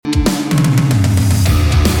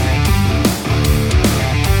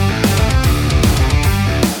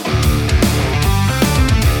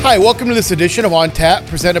Hi, welcome to this edition of On Tap,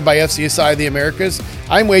 presented by FCSI of the Americas.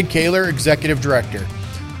 I'm Wade Kaler, Executive Director.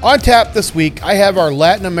 On Tap this week, I have our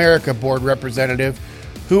Latin America Board representative,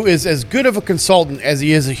 who is as good of a consultant as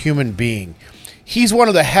he is a human being. He's one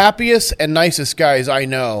of the happiest and nicest guys I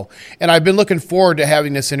know, and I've been looking forward to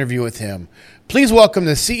having this interview with him. Please welcome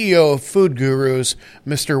the CEO of Food Gurus,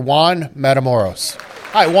 Mr. Juan Matamoros.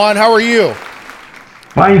 Hi, Juan. How are you?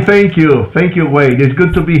 Fine, thank you. Thank you, Wade. It's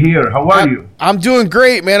good to be here. How are you? I'm doing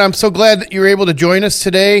great, man. I'm so glad that you were able to join us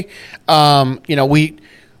today.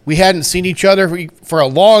 We hadn't seen each other for a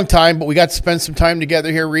long time, but we got to spend some time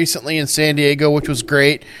together here recently in San Diego, which was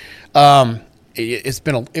great.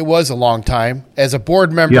 It was a long time. As a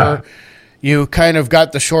board member, you kind of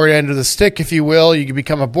got the short end of the stick, if you will. You can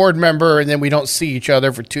become a board member, and then we don't see each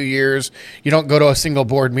other for 2 years. You don't go to a single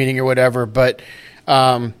board meeting or whatever, but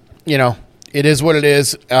it is what it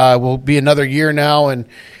is. Will be another year now, and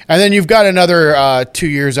then you've got another 2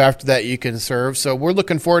 years after that you can serve. So we're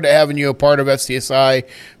looking forward to having you a part of FCSI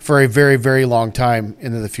for a very, very long time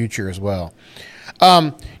into the future as well.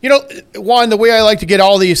 Juan, the way I like to get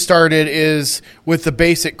all these started is with the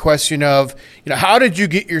basic question of, how did you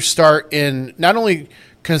get your start in not only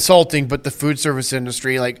consulting but the food service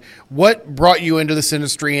industry? Like, what brought you into this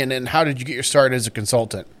industry, and how did you get your start as a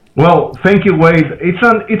consultant? Well, thank you, Wade. It's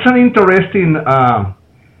an interesting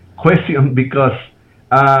question because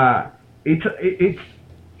I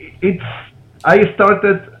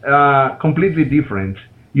started completely different.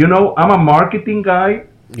 I'm a marketing guy.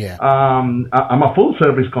 Yeah. I'm a full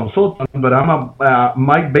service consultant, but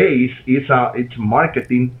my base it's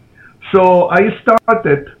marketing. So I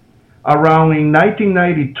started around in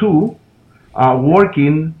 1992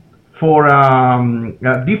 working for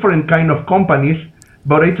different kind of companies.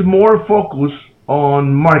 But it's more focused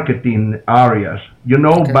on marketing areas,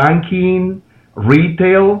 Okay. Banking,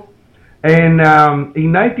 retail. And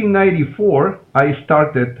in 1994, I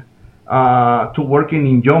started to working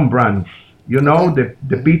in Yum! Brands, Okay.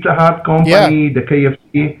 the Pizza Hut company, the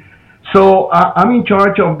KFC. So I'm in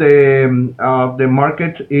charge of the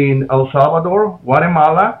markets in El Salvador,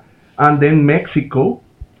 Guatemala, and then Mexico.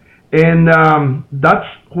 And that's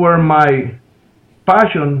where my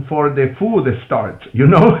passion for the food starts,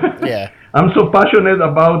 Yeah. I'm so passionate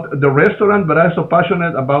about the restaurant, but I'm so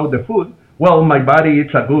passionate about the food. Well, my body,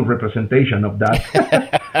 it's a good representation of that.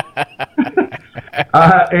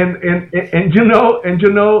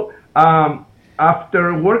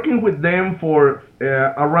 After working with them for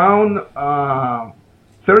around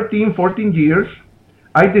 13, 14 years,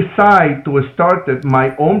 I decided to start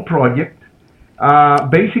my own project.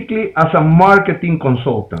 Basically as a marketing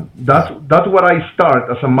consultant. That's what I start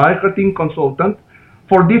as a marketing consultant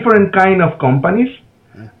for different kind of companies.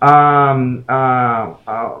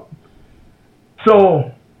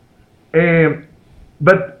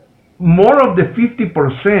 But more of the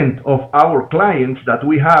 50% of our clients that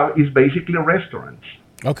we have is basically restaurants.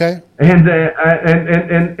 Okay. And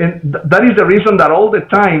that is the reason that all the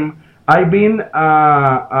time I've been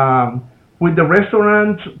with the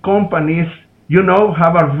restaurant companies,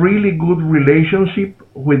 have a really good relationship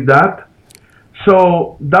with that.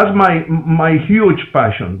 So that's my huge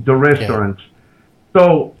passion, the restaurants. Yeah.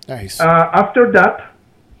 So nice. After that,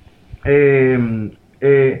 in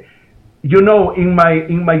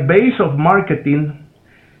my base of marketing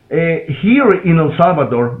here in El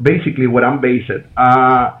Salvador, basically where I'm based,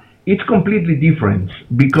 it's completely different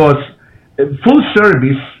because full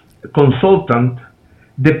service consultant,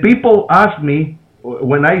 the people ask me.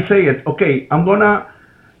 When I say it, okay, I'm gonna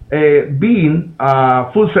be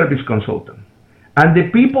a full service consultant, and the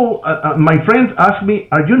people, my friends, ask me,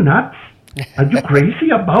 "Are you nuts? Are you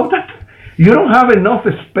crazy about that? You don't have enough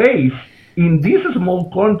space in this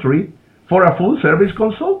small country for a full service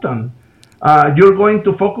consultant. You're going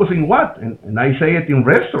to focus in what?" And I say it in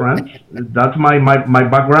restaurants. That's my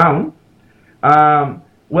background.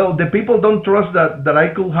 Well, the people don't trust that I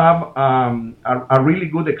could have a really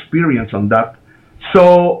good experience on that.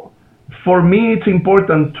 So for me, it's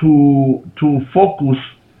important to focus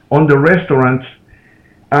on the restaurants.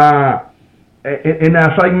 And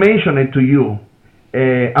as I mentioned it to you,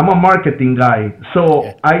 I'm a marketing guy, so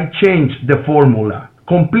I changed the formula,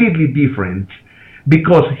 completely different.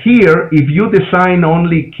 Because here, if you design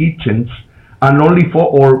only kitchens and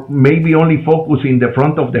or maybe only focus in the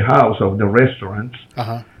front of the house of the restaurants,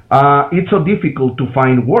 it's so difficult to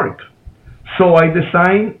find work. So I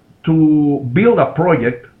designed to build a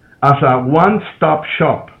project as a one-stop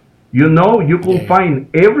shop. You could find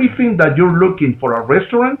everything that you're looking for a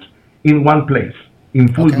restaurant in one place, in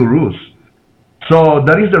Food Gurus. So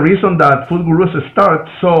that is the reason that Food Gurus starts.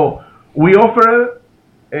 So we offer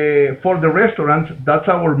for the restaurants, that's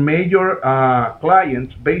our major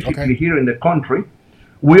clients, basically here in the country.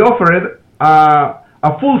 We offered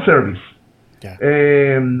a full service. Yeah.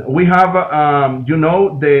 We have,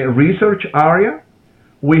 the research area.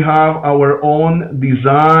 We have our own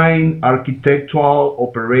design, architectural,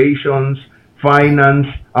 operations, finance,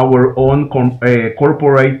 our own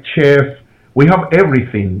corporate chef. We have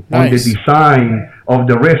everything on the design of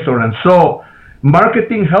the restaurant. So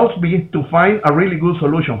marketing helps me to find a really good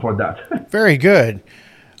solution for that. Very good.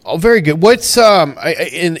 Oh, very good. What's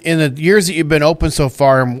in the years that you've been open so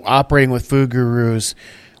far and operating with Food Gurus,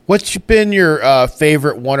 what's been your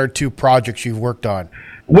favorite one or two projects you've worked on?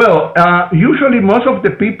 Well, usually most of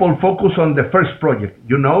the people focus on the first project,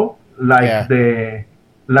 they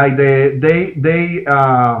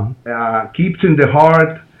keeps in the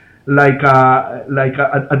heart, like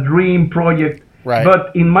a dream project. Right.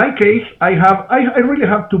 But in my case, I really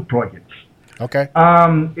have two projects. Okay.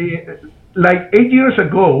 Like 8 years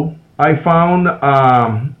ago, I found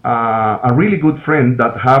a really good friend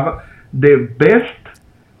that have the best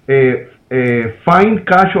fine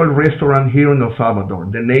casual restaurant here in El Salvador.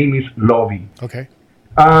 The name is Lobby. Okay.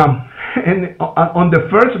 And on the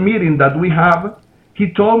first meeting that we have,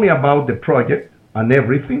 he told me about the project and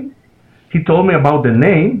everything. He told me about the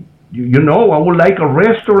name. I would like a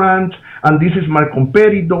restaurant, and this is my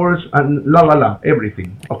competitors, and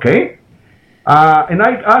everything. Okay? And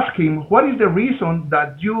I asked him, what is the reason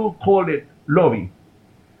that you call it Lobby?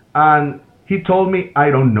 And he told me, I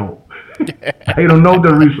don't know. I don't know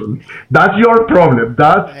the reason. That's your problem.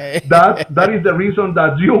 That is the reason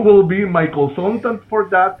that you will be my consultant for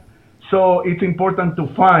that. So it's important to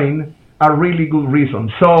find a really good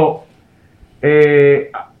reason. So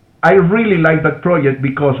I really like that project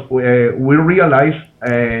because we realized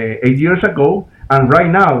 8 years ago, and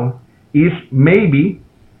right now is maybe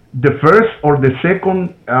the first or the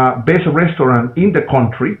second best restaurant in the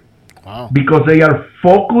country. Wow. Because they are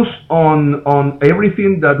focused on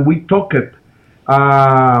everything that we talked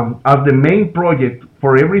as the main project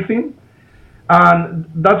for everything, and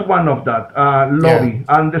that's one of that Lobby.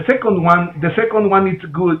 Yeah. And the second one is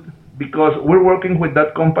good because we're working with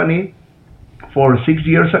that company for 6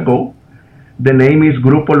 years ago. The name is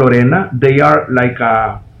Grupo Lorena. They are like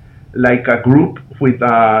a group with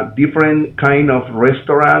different kind of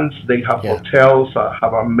restaurants. They have hotels,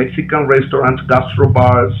 have a Mexican restaurants, gastro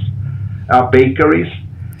bars, bakeries.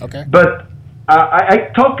 Okay. But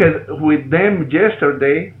I talked with them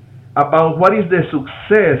yesterday about what is the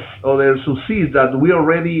success or the success that we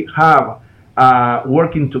already have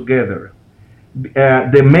working together.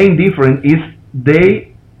 The main difference is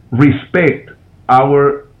they respect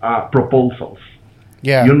our proposals.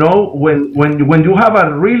 Yeah. When you have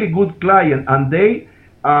a really good client and they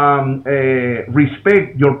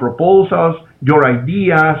respect your proposals, your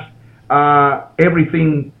ideas,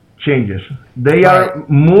 everything changes. They are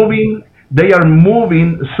moving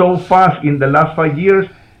so fast in the last 5 years,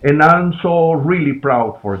 and I'm so really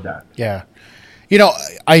proud for that. Yeah.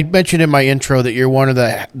 I mentioned in my intro that you're one of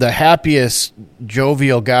the happiest,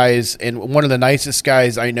 jovial guys and one of the nicest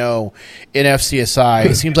guys I know in FCSI.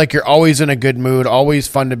 It seems like you're always in a good mood, always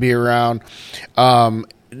fun to be around.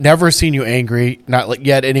 Never seen you angry, not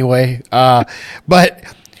yet anyway. But,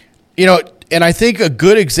 and I think a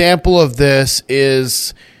good example of this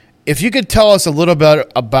is if you could tell us a little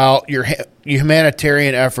bit about your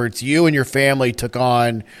humanitarian efforts you and your family took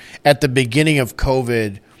on at the beginning of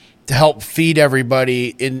COVID to help feed everybody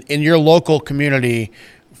in your local community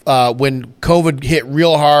when COVID hit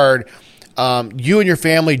real hard. You and your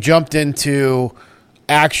family jumped into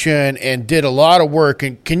action and did a lot of work.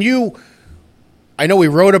 And I know we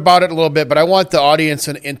wrote about it a little bit, but I want the audience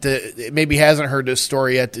and maybe hasn't heard this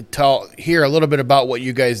story yet to hear a little bit about what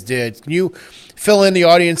you guys did. Can you fill in the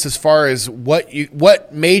audience as far as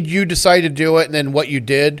what made you decide to do it and then what you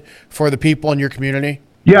did for the people in your community?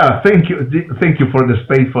 Yeah, thank you for the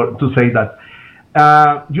space to say that.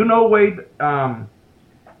 Wade,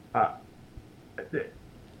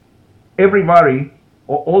 everybody,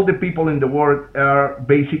 all the people in the world are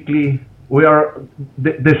basically, we are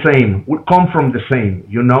the same. We come from the same,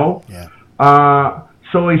 Yeah.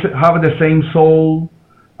 So it's have the same soul,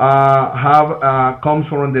 comes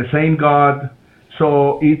from the same God.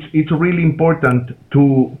 So it's really important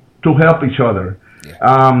to help each other.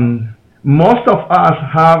 Yeah. Most of us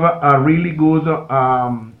have a really good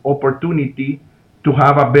opportunity to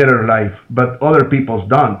have a better life, but other people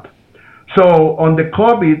don't. So on the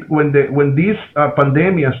COVID, when this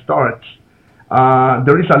pandemic starts,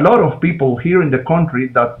 there is a lot of people here in the country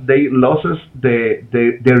that they loses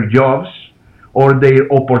their jobs or their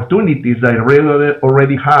opportunities they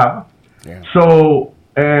already have. Yeah. So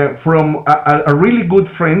from a really good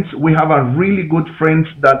friends. We have a really good friends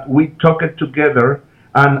that we talk it together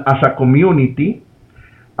and as a community,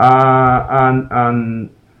 and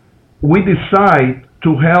we decide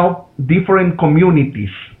to help different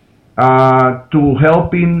communities, to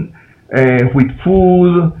helping with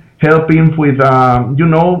food, helping with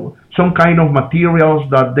some kind of materials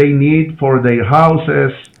that they need for their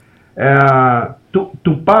houses,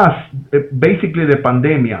 to pass basically the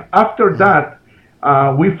pandemic. After that,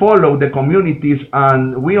 we follow the communities,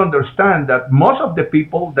 and we understand that most of the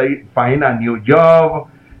people, they find a new job,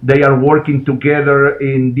 they are working together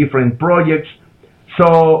in different projects.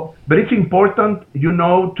 So, but it's important,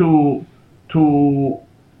 to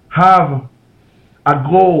have a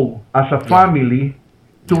goal as a family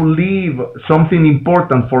to leave something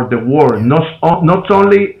important for the world. Not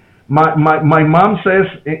only my mom says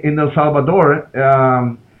in El Salvador,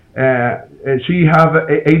 she have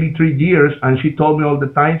 83 years, and she told me all the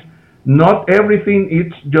time, not everything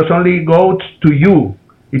it's just only goes to you.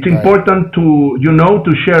 It's important to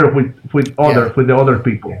to share with the other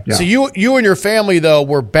people. Yeah. So you and your family though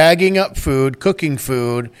were bagging up food, cooking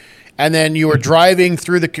food, and then you were driving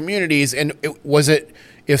through the communities. And was it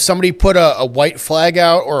if somebody put a white flag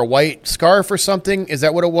out or a white scarf or something? Is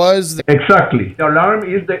that what it was? Exactly. The alarm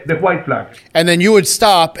is the white flag. And then you would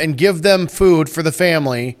stop and give them food for the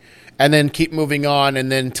family, and then keep moving on, and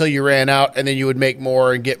then until you ran out, and then you would make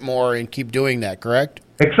more and get more and keep doing that. Correct?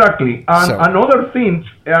 Exactly. And other things,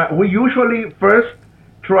 we usually first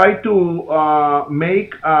try to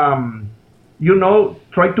make,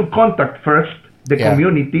 try to contact first the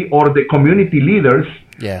community or the community leaders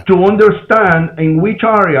to understand in which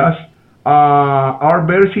areas are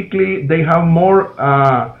basically they have more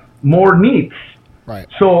needs. Right.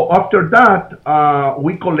 So after that,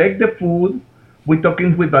 we collect the food. We're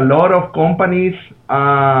talking with a lot of companies.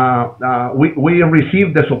 We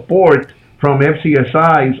receive the support from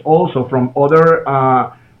FCSIs, also from other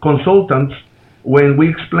consultants, when we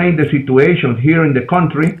explain the situation here in the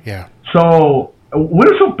country. Yeah. So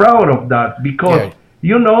we're so proud of that because,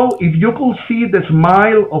 if you could see the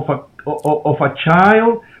smile of a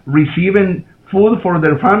child receiving food for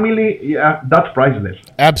their family, that's priceless.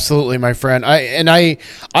 Absolutely, my friend. I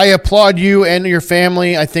applaud you and your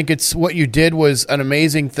family. I think it's what you did was an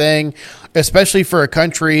amazing thing, especially for a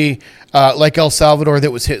country like El Salvador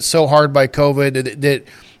that was hit so hard by COVID that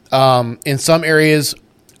in some areas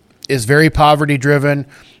is very poverty driven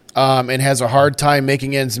and has a hard time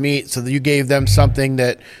making ends meet. So that you gave them something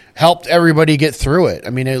that helped everybody get through it.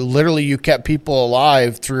 I mean, literally you kept people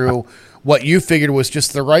alive through what you figured was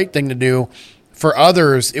just the right thing to do. For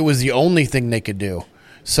others, it was the only thing they could do.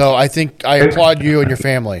 So I think I applaud you and your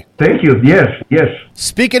family. Thank you. Yes.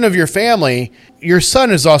 Speaking of your family, your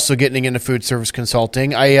son is also getting into food service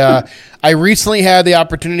consulting. I recently had the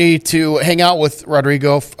opportunity to hang out with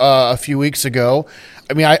Rodrigo a few weeks ago.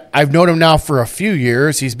 I mean, I've known him now for a few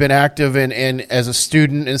years. He's been active in as a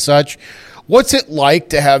student and such. What's it like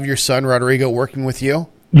to have your son Rodrigo working with you?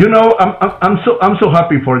 I'm so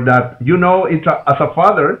happy for that. It's as a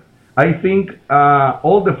father, I think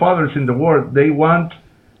all the fathers in the world, they want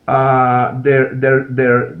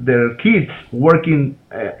their kids working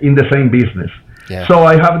in the same business. Yeah. So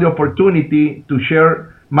I have the opportunity to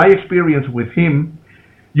share my experience with him.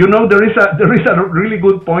 There is a really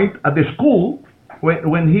good point at the school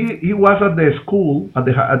when he was at the school at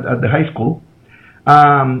the high school.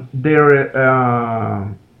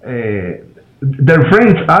 Their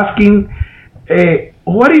friends asking,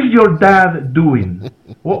 what is your dad doing?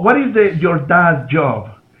 What is your dad's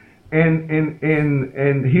job? And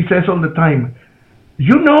he says all the time,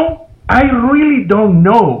 I really don't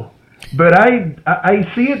know, but I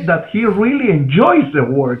see it that he really enjoys the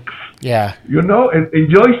work. Yeah. And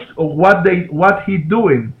enjoys what he's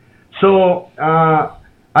doing. So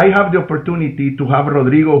I have the opportunity to have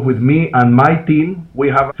Rodrigo with me and my team. We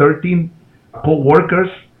have 13 co-workers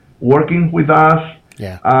working with us.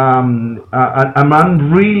 Yeah. And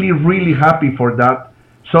I'm really, really happy for that.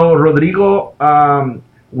 So Rodrigo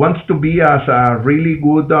wants to be as a really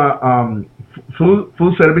good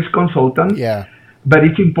full service consultant. Yeah. But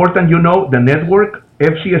it's important, the network,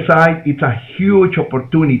 FCSI, it's a huge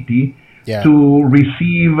opportunity to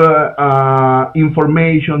receive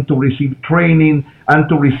information, to receive training, and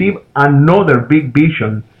to receive another big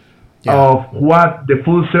vision of what the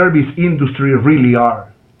full service industry really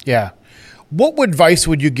are. Yeah. What advice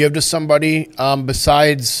would you give to somebody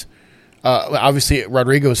besides, obviously,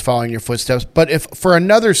 Rodrigo is following your footsteps, but if for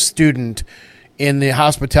another student in the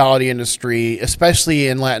hospitality industry, especially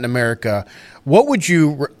in Latin America,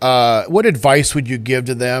 what advice would you give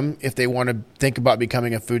to them if they want to think about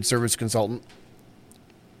becoming a food service consultant?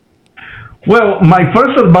 Well, my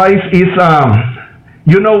first advice is,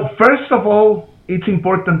 first of all, it's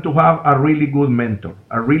important to have a really good mentor,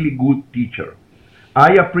 a really good teacher.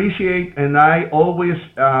 I appreciate and I always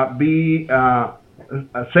be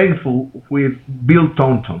thankful with Bill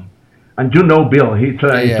Taunton. And you know Bill, he's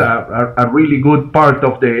a really good part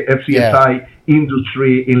of the FCSI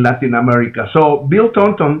industry in Latin America. So Bill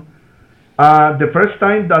Taunton, the first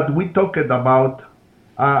time that we talked about,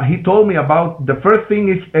 he told me about the first thing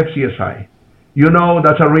is FCSI.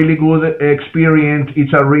 That's a really good experience.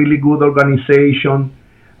 It's a really good organization.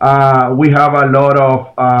 We have a lot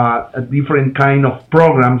of different kind of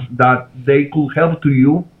programs that they could help to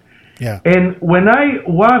you. Yeah. And when I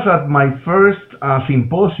was at my first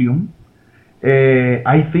symposium,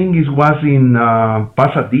 I think it was in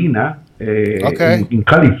Pasadena, in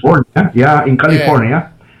California. Yeah, in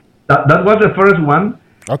California. Yeah. That was the first one.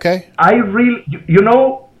 Okay. I really,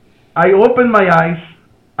 I opened my eyes.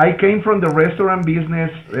 I came from the restaurant business,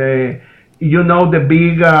 the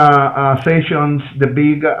big sessions, the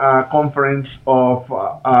big conference of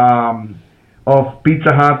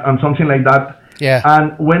Pizza Hut and something like that. Yeah.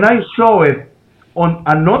 And when I saw it on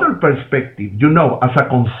another perspective, as a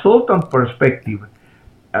consultant perspective,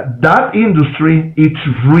 that industry, it's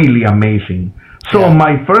really amazing. So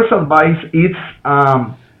my first advice is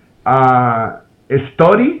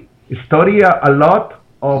study a lot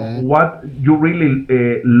of what you really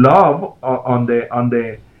love on this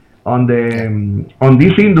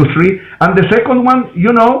industry. And the second one,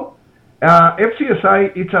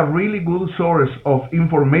 FCSI, it's a really good source of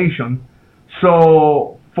information.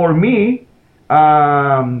 So for me,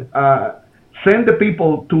 send the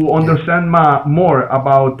people to understand more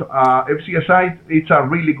about FCSI. It's a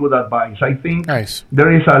really good advice. I think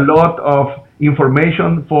there is a lot of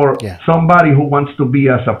information for somebody who wants to be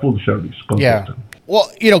as a full service consultant. Yeah.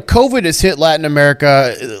 Well, COVID has hit Latin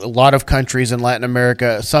America, a lot of countries in Latin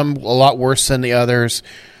America, some a lot worse than the others.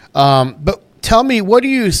 But tell me, what do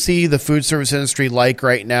you see the food service industry like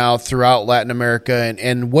right now throughout Latin America,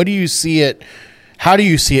 and what do you see it? How do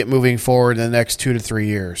you see it moving forward in the next 2 to 3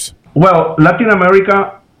 years? Well, Latin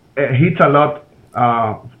America hits a lot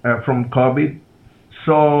from COVID.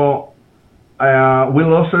 So we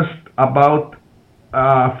lost about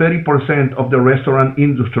 30% of the restaurant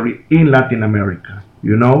industry in Latin America.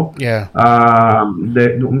 Yeah.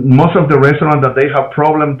 Most of the restaurants that they have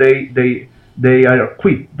problem, they are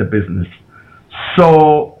quit the business.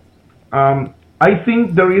 So I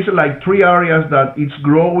think there is like 3 areas that it's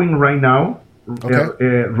growing right now.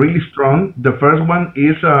 Really strong. The first one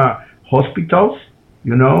is hospitals,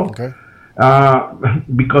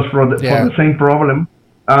 because for the same problem.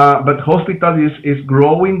 But hospitals is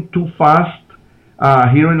growing too fast.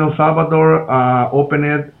 Here in El Salvador,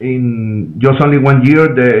 opened in just only 1 year,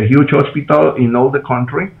 the huge hospital in all the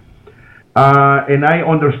country. And I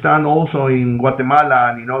understand also in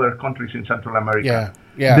Guatemala and in other countries in Central America.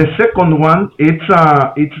 Yeah. The second one,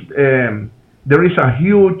 there is a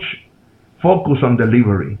huge focus on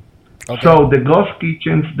delivery. Okay. So the ghost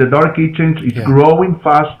kitchens, the dark kitchens, is growing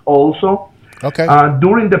fast also. Okay.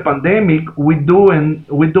 During the pandemic, we do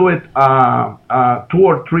it 2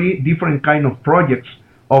 or 3 different kind of projects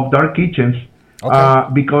of dark kitchens. Okay.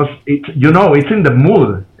 Because it's in the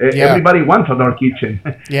mood. Everybody wants a dark kitchen.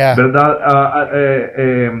 Yeah. But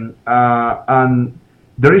and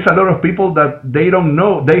there is a lot of people that they don't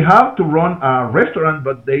know. They have to run a restaurant,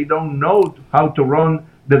 but they don't know how to run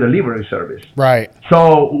the delivery service. Right.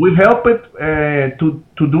 So we help it to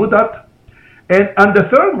do that. And the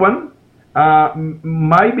third one,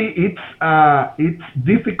 maybe it's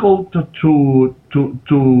difficult to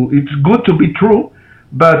it's good to be true,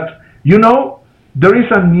 but there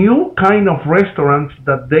is a new kind of restaurants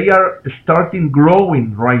that they are starting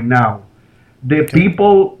growing right now. The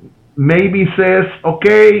people maybe says,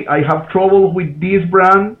 okay, I have trouble with this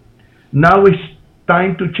brand. Now it's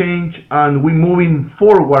time to change, and we're moving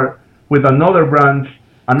forward with another brand,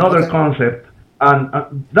 another concept. And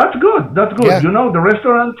that's good. That's good. Yeah. The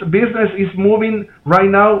restaurant business is moving right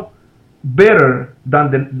now better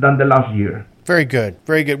than the last year. Very good.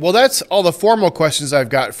 Very good. Well, that's all the formal questions I've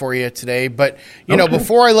got for you today. But,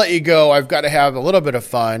 before I let you go, I've got to have a little bit of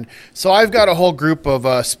fun. So I've got a whole group of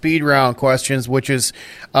speed round questions, which is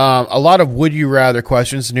a lot of would you rather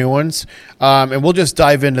questions, new ones. And we'll just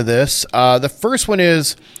dive into this. The first one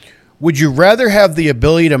is, would you rather have the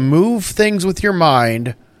ability to move things with your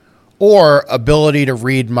mind or ability to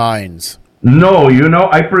read minds? No,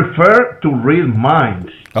 I prefer to read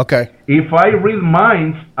minds. Okay. If I read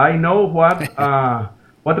minds, I know what I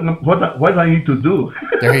need to do.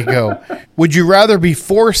 There you go. Would you rather be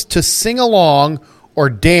forced to sing along or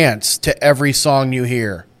dance to every song you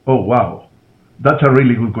hear? Oh, wow. That's a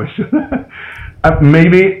really good question.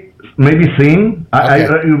 Maybe sing. I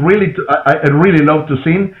really love to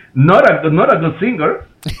sing. Not a good singer,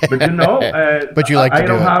 but but you like to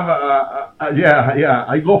do it.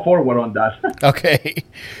 I go forward on that. Okay.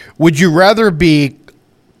 Would you rather be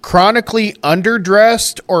chronically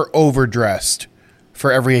underdressed or overdressed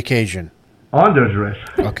for every occasion?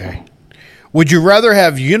 Underdressed. Okay. Would you rather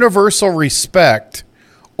have universal respect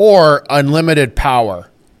or unlimited power?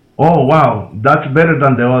 Oh, wow. That's better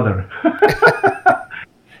than the other.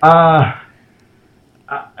 I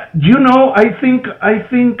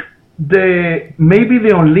think maybe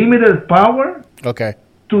the unlimited power. Okay.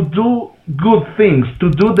 To do good things, to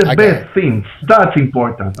do the best things. That's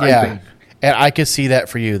important, I think. And I could see that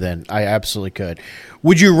for you then. I absolutely could.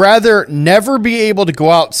 Would you rather never be able to go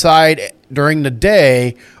outside during the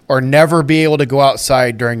day or never be able to go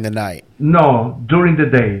outside during the night? No, during the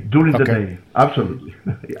day. During the day. Absolutely.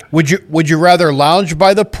 Yeah. Would you rather lounge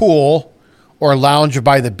by the pool or lounge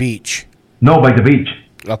by the beach? No, by the beach.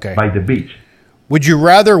 Okay. By the beach. Would you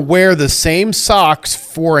rather wear the same socks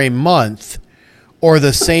for a month or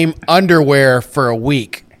the same underwear for a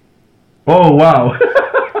week? Oh, wow.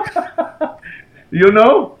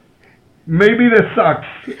 Maybe the socks.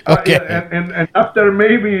 Okay. And after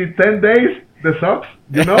maybe 10 days, the socks,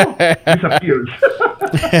 disappears.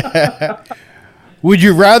 Would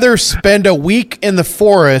you rather spend a week in the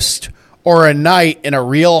forest or a night in a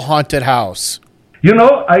real haunted house?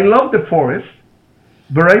 I love the forest,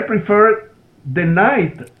 but I prefer the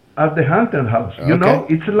night at the haunted house.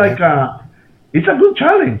 It's like it's a good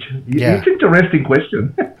challenge. Yeah. It's an interesting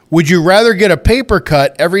question. Would you rather get a paper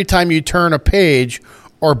cut every time you turn a page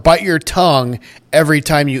or bite your tongue every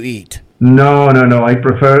time you eat? No. I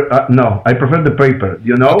prefer the paper.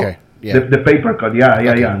 Okay. Yeah. The paper cut.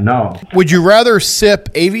 Yeah. No. Would you rather sip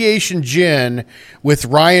aviation gin with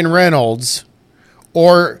Ryan Reynolds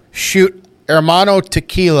or shoot Hermano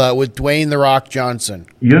Tequila with Dwayne The Rock Johnson?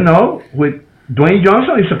 With Dwayne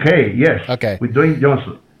Johnson, it's okay. Yes. Okay. With Dwayne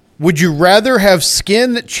Johnson. Would you rather have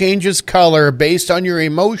skin that changes color based on your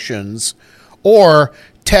emotions or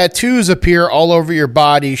tattoos appear all over your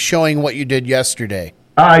body showing what you did yesterday?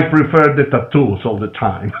 I prefer the tattoos all the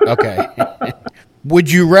time. Okay.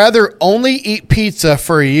 Would you rather only eat pizza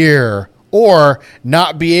for a year or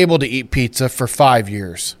not be able to eat pizza for 5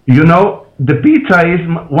 years? The pizza is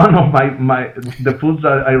one of the foods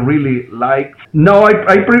that I really like. No, I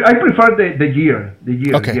prefer the year. The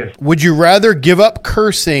year, okay. Yes. Would you rather give up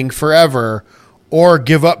cursing forever or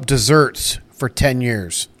give up desserts for 10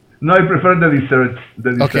 years? No, I prefer the desserts.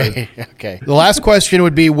 Okay. The last question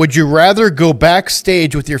would be, would you rather go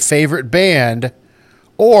backstage with your favorite band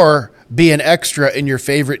or be an extra in your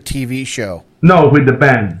favorite TV show? No, with the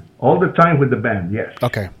band. All the time with the band, yes.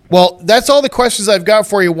 Okay. Well, that's all the questions I've got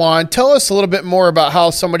for you, Juan. Tell us a little bit more about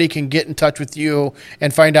how somebody can get in touch with you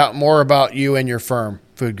and find out more about you and your firm,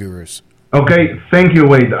 Food Gurus. Okay. Thank you,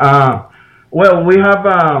 Wade. Well, we have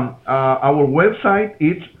our website.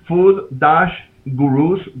 It's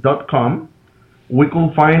food-gurus.com. We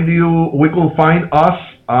could find us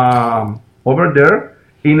over there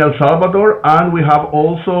in El Salvador, and we have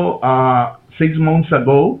also 6 months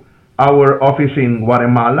ago our office in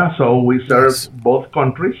Guatemala, so we serve both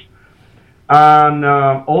countries. And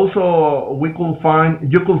also you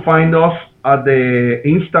could find us at the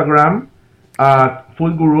Instagram at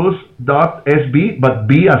foodgurus.sb, but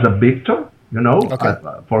B as a Victor,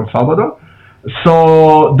 for El Salvador.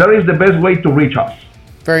 So that is the best way to reach us.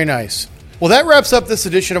 Very nice. Well, that wraps up this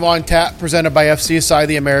edition of On Tap, presented by FCSI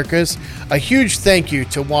the Americas. A huge thank you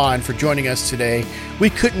to Juan for joining us today. We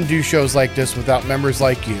couldn't do shows like this without members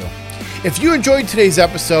like you. If you enjoyed today's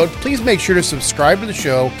episode, please make sure to subscribe to the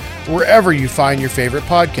show wherever you find your favorite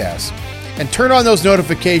podcasts. And turn on those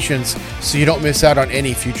notifications so you don't miss out on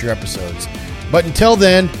any future episodes. But until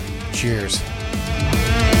then, cheers.